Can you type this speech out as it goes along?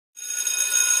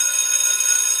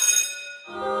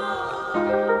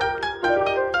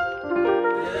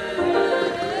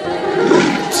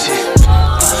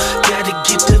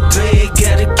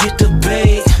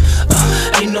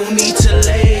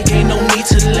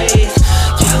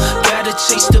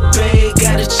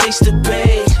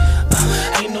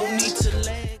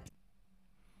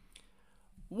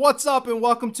What's up, and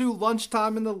welcome to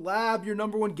Lunchtime in the Lab, your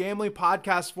number one gambling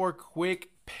podcast for quick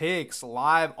picks,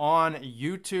 live on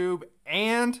YouTube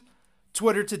and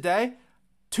Twitter today.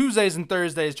 Tuesdays and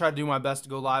Thursdays, try to do my best to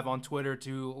go live on Twitter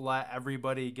to let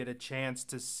everybody get a chance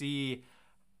to see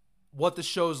what the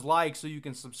show's like, so you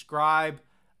can subscribe,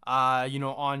 on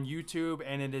YouTube.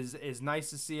 And it is nice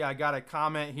to see. I got a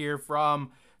comment here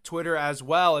from Twitter as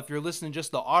well. If you're listening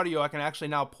just the audio, I can actually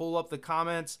now pull up the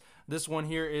comments. This one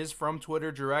here is from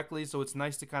Twitter directly, so it's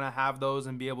nice to kind of have those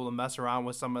and be able to mess around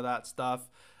with some of that stuff.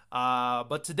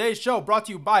 But today's show brought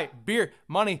to you by Beer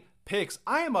Money Picks.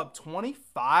 I am up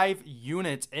 25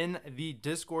 units in the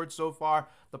Discord so far.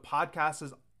 The podcast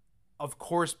has, of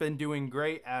course, been doing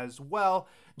great as well.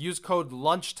 Use code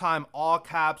Lunchtime, all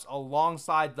caps,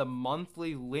 alongside the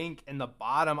monthly link in the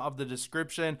bottom of the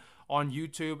description on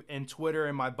YouTube and Twitter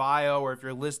in my bio, or if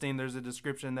you're listening, there's a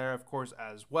description there, of course,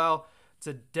 as well.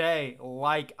 Today,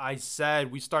 like I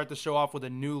said, we start the show off with a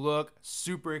new look.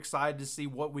 Super excited to see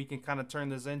what we can kind of turn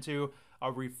this into.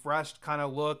 A refreshed kind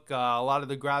of look. A lot of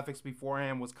the graphics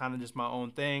beforehand was kind of just my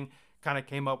own thing. Kind of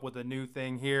came up with a new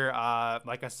thing here.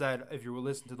 Like I said, if you were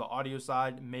listening to the audio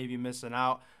side, maybe missing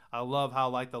out. I love how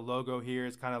like the logo here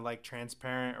is kind of like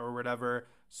transparent or whatever.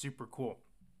 Super cool.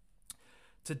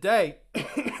 Today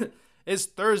is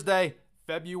Thursday,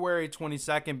 February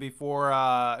 22nd.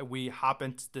 Before we hop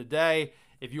into today,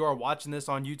 if you are watching this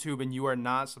on YouTube and you are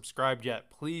not subscribed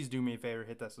yet, please do me a favor,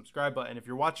 hit that subscribe button. If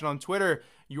you're watching on Twitter,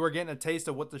 you are getting a taste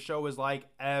of what the show is like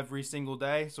every single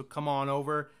day. So come on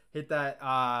over, hit that,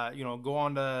 go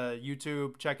on to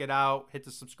YouTube, check it out, hit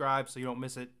the subscribe so you don't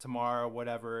miss it tomorrow,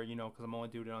 whatever, because I'm only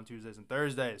doing it on Tuesdays and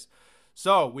Thursdays.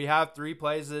 So we have 3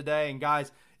 plays of the day, and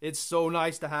guys, it's so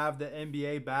nice to have the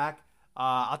NBA back.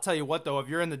 I'll tell you what, though, if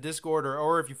you're in the Discord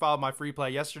or if you followed my free play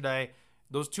yesterday,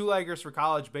 those 2-leggers for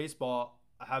college baseball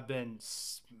have been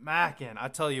smacking. I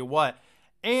tell you what.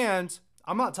 And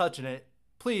I'm not touching it.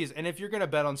 Please, and if you're going to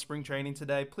bet on spring training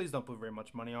today, please don't put very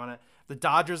much money on it. The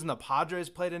Dodgers and the Padres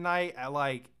play tonight at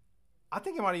I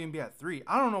think it might even be at 3.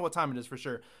 I don't know what time it is for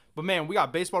sure. But, man, we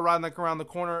got baseball riding around the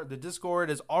corner. The Discord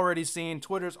is already seeing,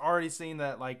 Twitter's already seeing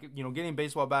that, getting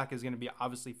baseball back is going to be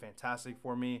obviously fantastic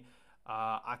for me.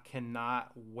 I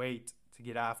cannot wait to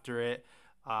get after it.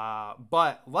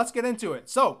 But let's get into it.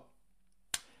 So,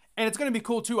 and it's going to be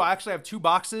cool, too. I actually have 2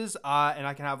 boxes, and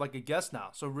I can have, a guest now.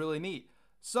 So, really neat.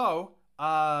 So,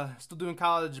 still doing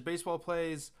college baseball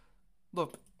plays.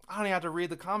 Look, I don't even have to read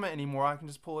the comment anymore. I can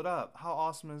just pull it up. How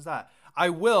awesome is that? I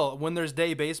will when there's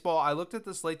day baseball. I looked at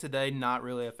the slate today. Not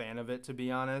really a fan of it, to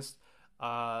be honest.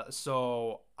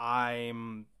 So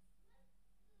I'm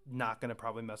not going to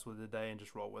probably mess with it today and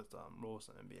just roll with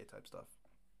some NBA type stuff.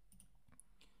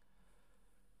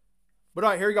 But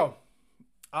all right, here we go.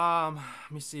 Let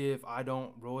me see if I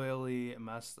don't royally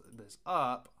mess this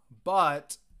up.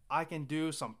 But I can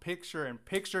do some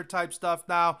picture-in-picture type stuff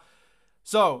now.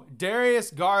 So,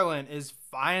 Darius Garland is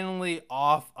finally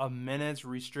off a minutes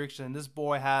restriction. This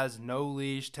boy has no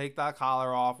leash. Take that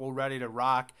collar off. We're ready to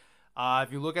rock.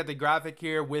 If you look at the graphic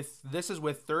here, this is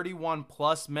with 31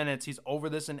 plus minutes. He's over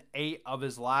this in 8 of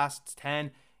his last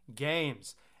 10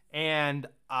 games. And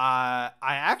I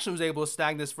actually was able to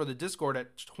snag this for the Discord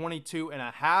at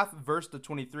 22.5 versus the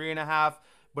 23.5.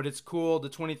 But it's cool. The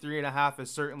 23.5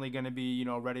 is certainly going to be,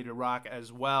 ready to rock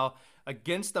as well.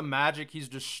 Against the Magic, he's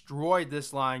destroyed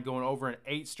this line going over in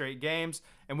 8 straight games.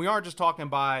 And we aren't just talking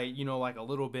by, a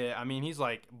little bit. I mean, he's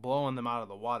blowing them out of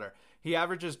the water. He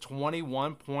averages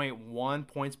 21.1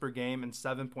 points per game and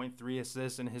 7.3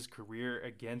 assists in his career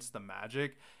against the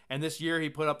Magic. And this year he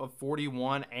put up a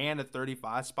 41 and a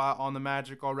 35 spot on the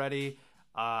Magic already.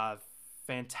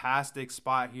 Fantastic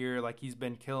spot here. He's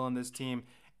been killing this team.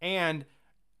 And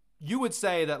you would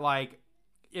say that,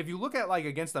 if you look at,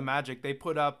 against the Magic, they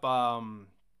put up,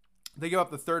 they give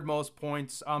up the 3rd most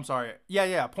points.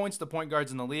 Points to point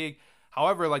guards in the league.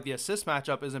 However, the assist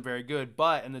matchup isn't very good.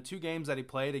 But in the 2 games that he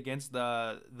played against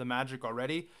the Magic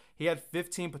already, he had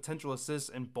 15 potential assists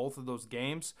in both of those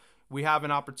games. We have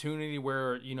an opportunity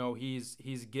where,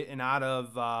 he's getting out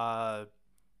of,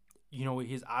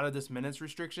 he's out of this minutes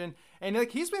restriction. And,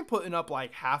 he's been putting up,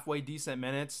 halfway decent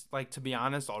minutes, to be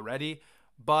honest, already.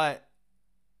 But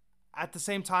at the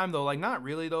same time, though, not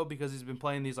really, though, because he's been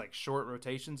playing these, short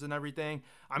rotations and everything.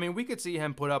 I mean, we could see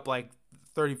him put up,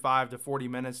 35 to 40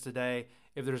 minutes today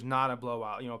if there's not a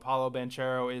blowout. Paulo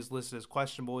Banchero is listed as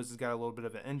questionable. He's got a little bit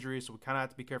of an injury, so we kind of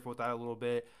have to be careful with that a little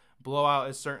bit. Blowout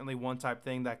is certainly one type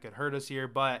thing that could hurt us here,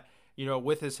 but,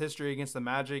 with his history against the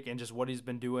Magic and just what he's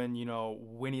been doing,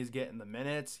 when he's getting the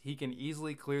minutes, he can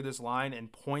easily clear this line in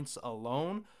points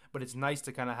alone. But it's nice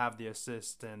to kind of have the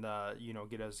assist and,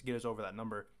 get us over that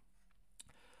number.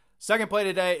 Second play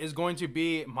today is going to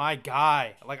be my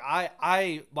guy. Like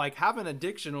I like have an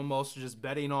addiction almost to just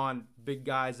betting on big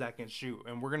guys that can shoot.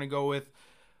 And we're gonna go with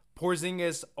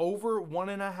Porzingis over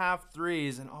 1.5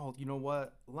 threes. And oh, you know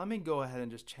what? Let me go ahead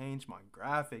and just change my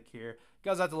graphic here.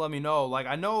 You guys have to let me know. Like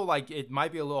I know like it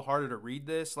might be a little harder to read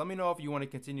this. Let me know if you want to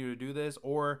continue to do this,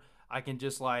 or I can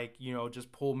just like,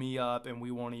 just pull me up and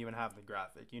we won't even have the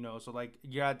graphic, So like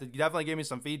you have to definitely give me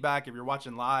some feedback if you're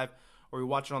watching live or you're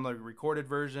watching on the recorded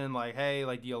version. Like, hey,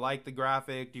 like, do you like the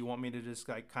graphic? Do you want me to just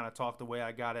like kind of talk the way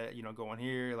I got it, going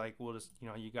here? Like, we'll just,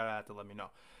 you gotta have to let me know.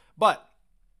 But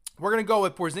we're gonna go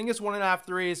with Porzingis 1.5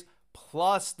 threes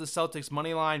plus the Celtics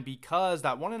money line, because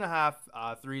that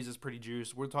 1.5 threes is pretty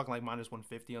juiced. We're talking like minus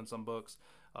 150 on some books.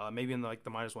 Maybe in like the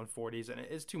minus 140s, and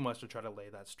it's too much to try to lay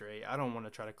that straight. I don't want to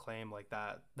try to claim like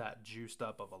that juiced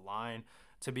up of a line,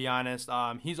 to be honest.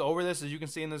 He's over this, as you can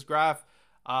see in this graph,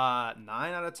 9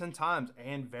 out of 10 times,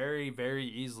 and very, very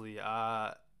easily.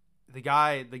 The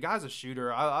guy's a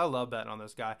shooter. I love betting on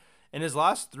this guy. In his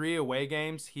last 3 away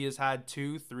games, he has had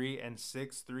 2, 3, and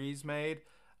 6 threes made.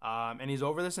 And he's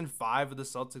over this in 5 of the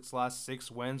Celtics' last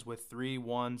 6 wins with 3,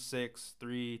 1, 6,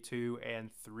 3, 2,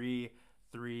 and 3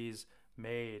 threes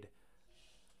made.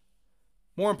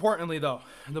 More importantly, though,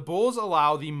 the Bulls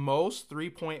allow the most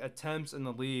 3-point attempts in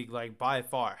the league, like by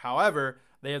far. However,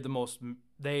 they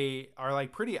are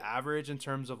like pretty average in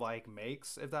terms of like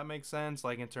makes, if that makes sense,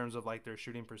 like in terms of like their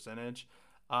shooting percentage.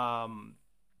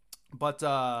 But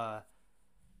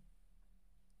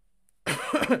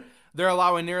they're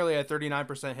allowing nearly a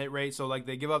 39% hit rate. So like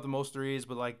they give up the most threes,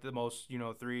 but like the most,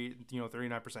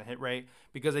 39% hit rate,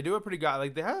 because they do a pretty good,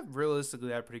 like they have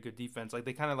pretty good defense. Like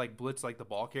they kind of like blitz like the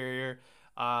ball carrier.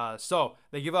 So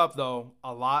they give up though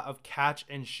a lot of catch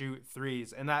and shoot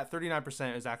threes, and that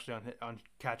 39% is actually on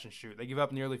catch and shoot. They give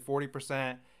up nearly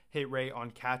 40% hit rate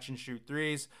on catch and shoot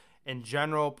threes. In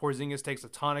general, Porzingis takes a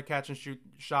ton of catch and shoot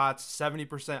shots.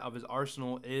 70% of his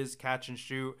arsenal is catch and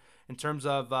shoot. In terms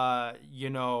of, I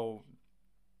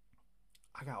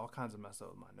got all kinds of mess up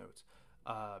with my notes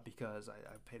because I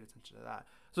paid attention to that.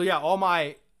 So yeah, all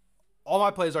my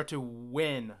plays are to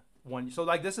win one. So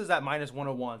like this is at minus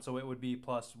 101, so it would be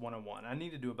plus 101. I need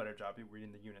to do a better job of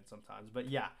reading the unit sometimes, but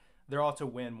yeah, they're all to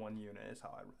win 1 unit is how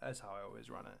I always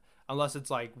run it. Unless it's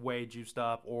like way juiced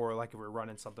up, or like if we're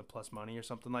running something plus money or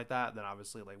something like that, then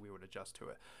obviously like we would adjust to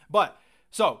it. But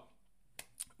so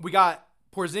we got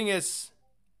Porzingis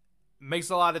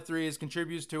makes a lot of threes,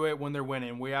 contributes to it when they're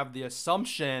winning. We have the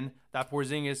assumption that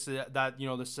Porzingis, that the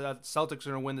Celtics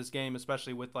are going to win this game,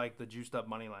 especially with like the juiced up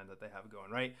money line that they have going,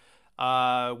 right?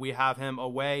 We have him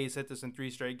away. He's hit this in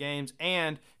 3 straight games,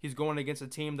 and he's going against a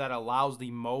team that allows the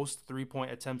most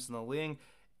 3-point attempts in the league.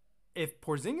 If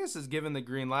Porzingis is given the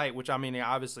green light, which I mean he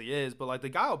obviously is, but like the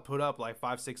guy will put up like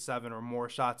 5, 6, 7 or more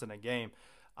shots in a game,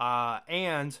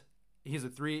 and he's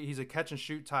a catch and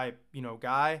shoot type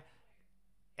guy,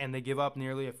 and they give up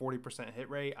nearly a 40% hit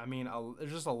rate. I mean,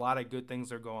 there's just a lot of good things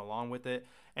that are going along with it.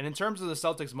 And in terms of the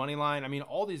Celtics money line, I mean,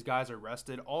 all these guys are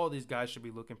rested. All of these guys should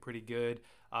be looking pretty good.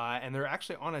 And they're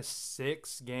actually on a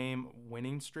 6-game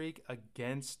winning streak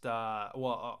against,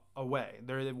 away.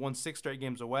 They've won 6 straight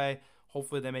games away.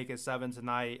 Hopefully they make it 7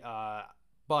 tonight.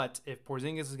 But if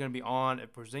Porzingis is going to be on,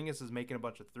 if Porzingis is making a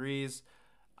bunch of threes,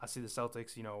 I see the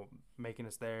Celtics, making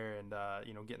us there and,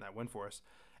 getting that win for us.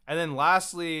 And then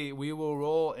lastly, we will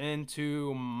roll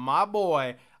into my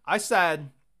boy. I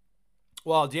said,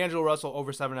 D'Angelo Russell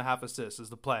over 7.5 assists is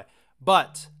the play.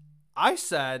 But I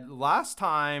said last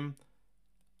time,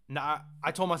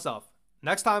 I told myself,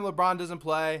 next time LeBron doesn't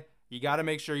play, you got to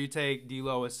make sure you take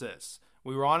D'Lo assists.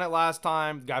 We were on it last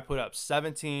time. The guy put up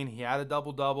 17. He had a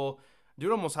double-double.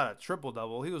 Dude almost had a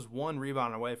triple-double. He was 1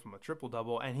 rebound away from a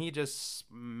triple-double, and he just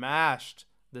smashed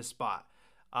this spot.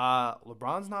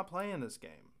 LeBron's not playing this game.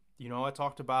 I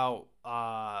talked about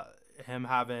him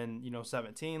having,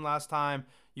 17 last time.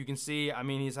 You can see, I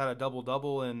mean, he's had a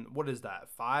double-double, and what is that?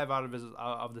 5 out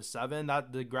of the 7.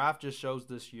 That the graph just shows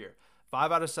this year.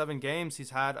 5 out of 7 games, he's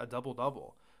had a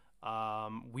double-double.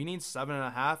 We need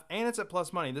 7.5, and it's at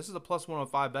plus money. This is a plus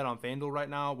 105 bet on FanDuel right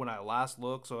now when I last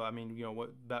looked. So I mean,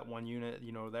 bet 1 unit,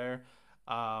 there.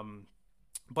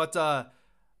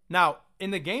 Now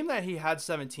in the game that he had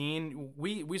 17,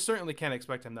 we certainly can't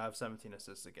expect him to have 17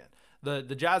 assists again.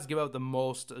 The Jazz give out the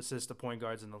most assists to point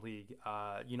guards in the league.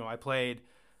 I played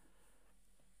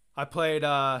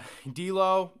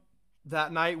D'Lo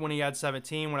that night when he had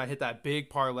 17, when I hit that big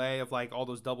parlay of like all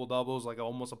those double doubles, like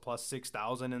almost a plus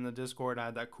 6,000 in the Discord. I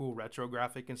had that cool retro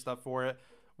graphic and stuff for it.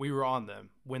 We were on them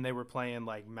when they were playing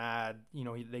like mad.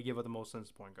 They give up the most assists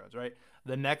to point guards, right?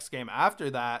 The next game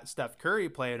after that, Steph Curry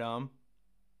played him.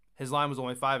 His line was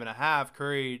only 5.5.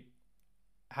 Curry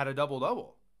had a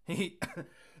double-double. He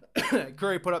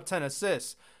Curry put up 10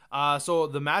 assists. So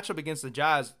the matchup against the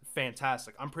Jazz,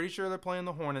 fantastic. I'm pretty sure they're playing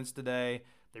the Hornets today.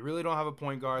 They really don't have a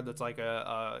point guard that's like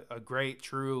a great,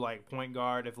 true like point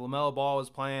guard. If LaMelo Ball was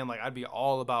playing, like I'd be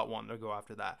all about wanting to go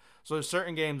after that. So there's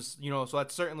certain games, so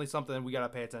that's certainly something we got to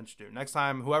pay attention to. Next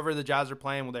time, whoever the Jazz are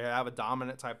playing, when they have a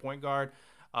dominant type point guard,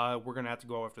 we're going to have to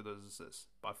go after those assists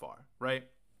by far, right?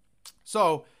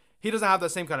 So he doesn't have that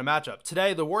same kind of matchup.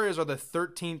 Today, the Warriors are the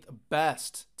 13th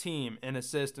best team in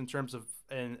assist in terms of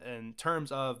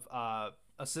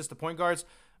assist to point guards.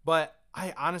 But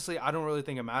I don't really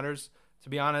think it matters, to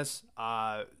be honest.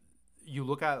 You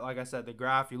look at, like I said, the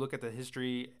graph, you look at the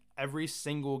history, every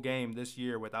single game this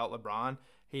year without LeBron,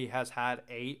 he has had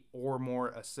 8 or more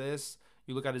assists.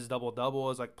 You look at his double-double,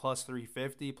 it's like plus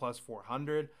 350, plus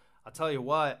 400. I'll tell you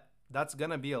what, that's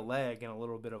going to be a leg and a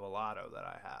little bit of a lotto that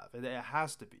I have. It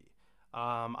has to be.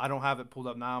 I don't have it pulled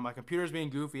up now. My computer's being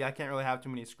goofy. I can't really have too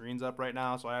many screens up right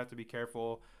now, so I have to be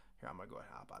careful. Here, I'm going to go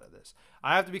ahead and hop out of this.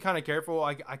 I have to be kind of careful.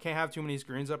 I can't have too many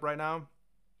screens up right now.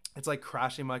 It's like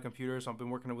crashing my computer, so I've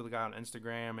been working with a guy on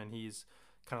Instagram, and he's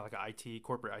kind of like an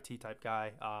corporate IT type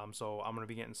guy. So I'm going to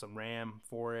be getting some RAM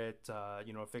for it,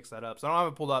 fix that up. So I don't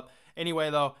have it pulled up. Anyway,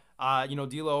 though,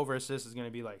 D'Lo over assist is going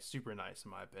to be like super nice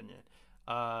in my opinion.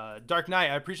 Dark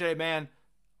Knight, I appreciate it, man.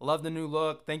 Love the new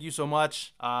look. Thank you so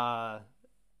much.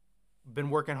 Been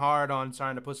working hard on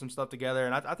trying to put some stuff together,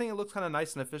 and I think it looks kind of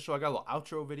nice and official. I got a little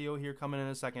outro video here coming in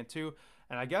a second too,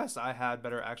 and I guess I had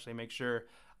better actually make sure.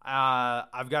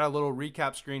 I've got a little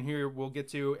recap screen here we'll get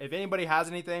to. If anybody has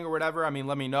anything or whatever,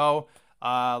 let me know.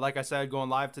 Like I said,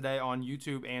 going live today on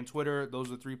YouTube and Twitter. Those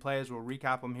are the 3 plays. We'll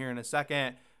recap them here in a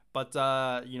second. But,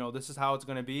 this is how it's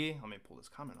going to be. Let me pull this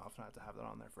comment off. I have to have that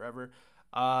on there forever.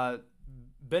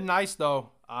 Been nice, though.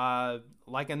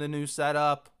 Liking the new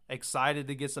setup. Excited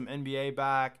to get some NBA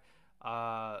back.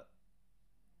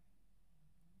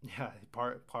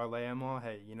 Parlay them all.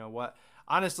 Hey, you know what?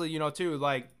 Honestly, too,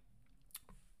 like,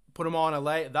 put them on a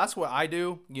lay. That's what I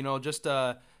do, just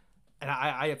and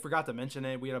I forgot to mention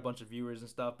it. We had a bunch of viewers and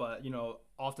stuff, but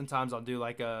oftentimes I'll do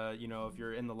like if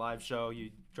you're in the live show,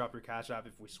 you drop your cash app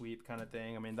if we sweep kind of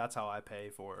thing. That's how I pay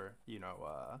for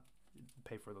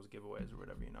pay for those giveaways or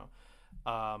whatever.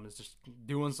 It's just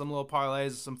doing some little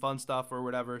parlays, some fun stuff or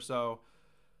whatever. So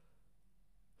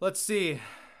let's see.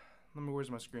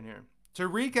 Where's my screen here? To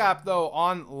recap though,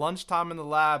 on Lunchtime in the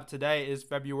Lab, today is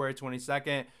February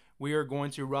 22nd. We are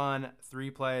going to run 3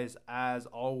 plays as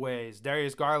always.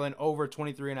 Darius Garland over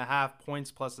 23.5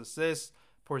 points plus assists.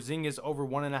 Porzingis over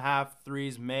 1.5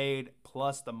 threes made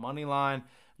plus the money line.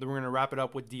 Then we're going to wrap it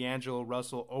up with D'Angelo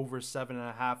Russell over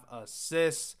 7.5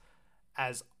 assists.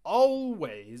 As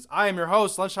always, I am your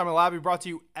host, Lunchtime in the Lab, brought to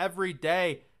you every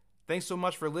day. Thanks so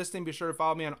much for listening. Be sure to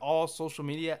follow me on all social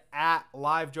media at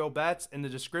LiveJoeBets. In the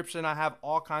description, I have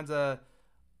all kinds of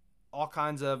that's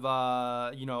not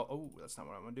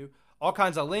what I'm going to do. All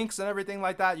kinds of links and everything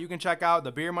like that. You can check out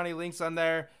the Beer Money links on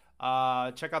there.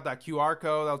 Check out that QR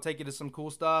code. That'll take you to some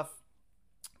cool stuff.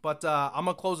 But I'm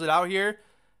going to close it out here.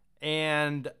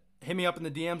 And hit me up in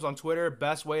the DMs on Twitter.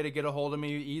 Best way to get a hold of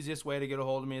me, easiest way to get a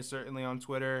hold of me is certainly on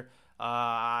Twitter.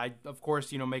 I, of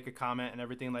course, make a comment and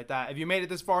everything like that. If you made it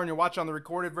this far and you're watching on the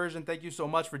recorded version, thank you so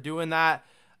much for doing that.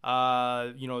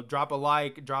 Drop a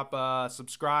like, drop a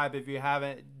subscribe if you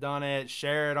haven't done it,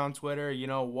 share it on Twitter,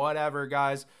 whatever,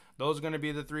 guys. Those are going to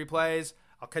be the 3 plays.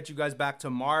 I'll catch you guys back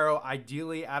tomorrow,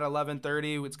 ideally at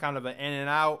 11:30. It's kind of an in and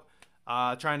out,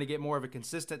 trying to get more of a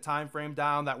consistent time frame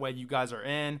down. That way you guys are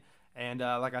in. And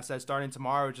like I said, starting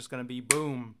tomorrow, it's just going to be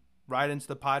boom, right into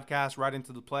the podcast, right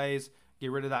into the plays.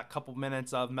 Get rid of that couple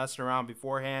minutes of messing around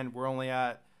beforehand. We're only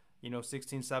at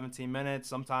 16, 17 minutes.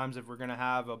 Sometimes if we're going to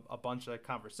have a bunch of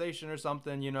conversation or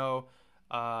something, we'll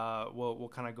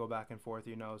kind of go back and forth,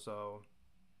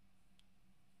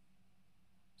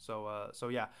 So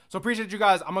yeah. So appreciate you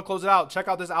guys. I'm going to close it out. Check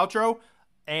out this outro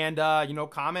and,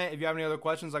 comment if you have any other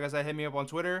questions. Like I said, hit me up on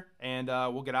Twitter and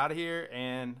we'll get out of here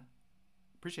and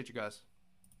appreciate you guys.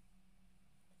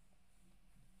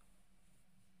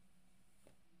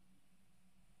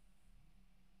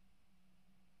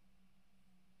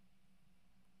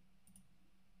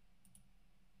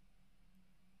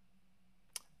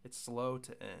 It's slow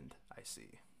to end, I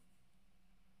see.